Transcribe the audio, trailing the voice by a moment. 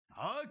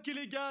Ok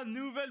les gars,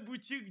 nouvelle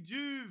boutique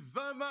du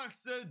 20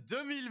 mars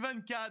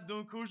 2024.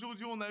 Donc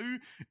aujourd'hui on a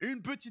eu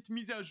une petite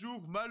mise à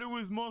jour.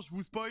 Malheureusement je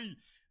vous spoil,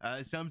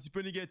 c'est un petit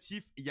peu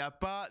négatif. Il n'y a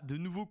pas de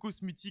nouveaux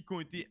cosmétiques qui ont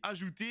été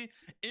ajoutés.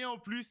 Et en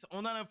plus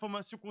on a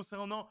l'information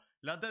concernant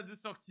la date de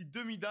sortie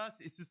de Midas.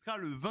 Et ce sera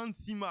le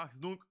 26 mars.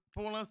 Donc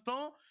pour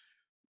l'instant,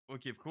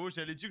 ok frérot,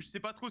 j'allais dire que je sais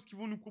pas trop ce qu'ils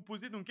vont nous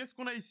proposer. Donc qu'est-ce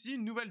qu'on a ici?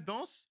 Une nouvelle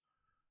danse.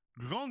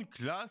 Grande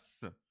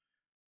classe.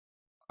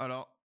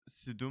 Alors,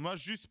 c'est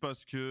dommage juste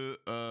parce que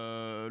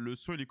le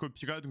son il est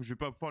copyright, donc je vais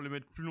pas pouvoir le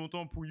mettre plus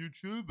longtemps pour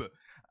YouTube.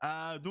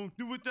 Donc,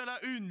 nouveauté à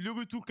la une, le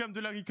retour quand même de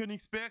la ICONE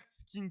Expert,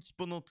 skin qui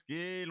pendant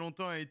très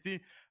longtemps a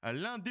été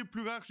l'un des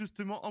plus rares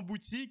justement en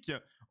boutique.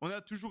 On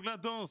a toujours la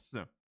danse.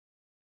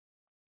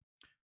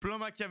 Plan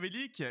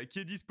machiavélique qui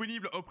est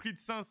disponible au prix de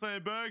 500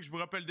 bucks. Je vous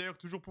rappelle d'ailleurs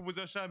toujours pour vos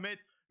achats à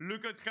mettre le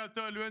code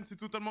créateur LEN, c'est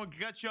totalement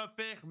gratuit à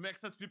faire.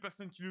 Merci à toutes les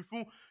personnes qui le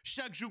font.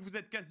 Chaque jour, vous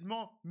êtes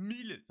quasiment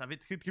 1000. Ça va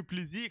être très très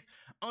plaisir.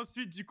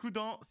 Ensuite, du coup,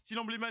 dans style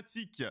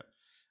emblématique.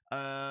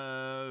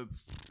 Ouais,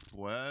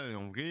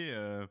 en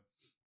vrai,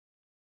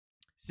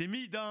 c'est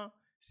mid, hein.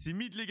 C'est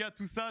mid, les gars,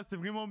 tout ça, c'est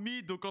vraiment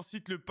mid. Donc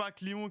ensuite, le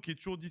pack Léon qui est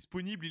toujours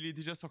disponible, il est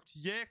déjà sorti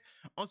hier.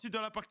 Ensuite,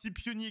 dans la partie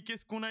pionnier,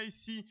 qu'est-ce qu'on a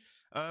ici?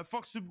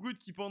 Force brute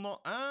qui, pendant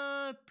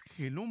un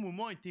très long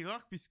moment, était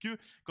rare, puisque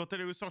quand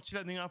elle est ressortie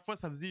la dernière fois,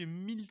 ça faisait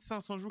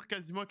 1500 jours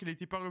quasiment qu'elle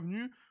n'était pas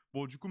revenue.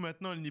 Bon, du coup,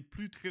 maintenant, elle n'est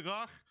plus très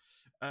rare.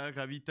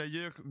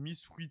 Ravitailleur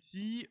Miss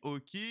Fruity,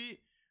 ok.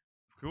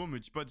 Frérot, me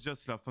dis pas déjà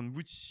c'est la fin de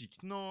boutique.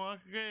 Non,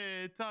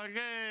 arrête,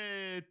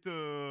 arrête.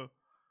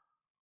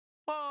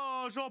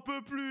 Oh, j'en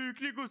peux plus.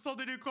 Clique au centre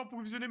de l'écran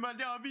pour visionner ma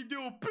dernière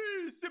vidéo.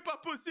 Plus, c'est pas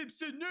possible,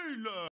 c'est nul.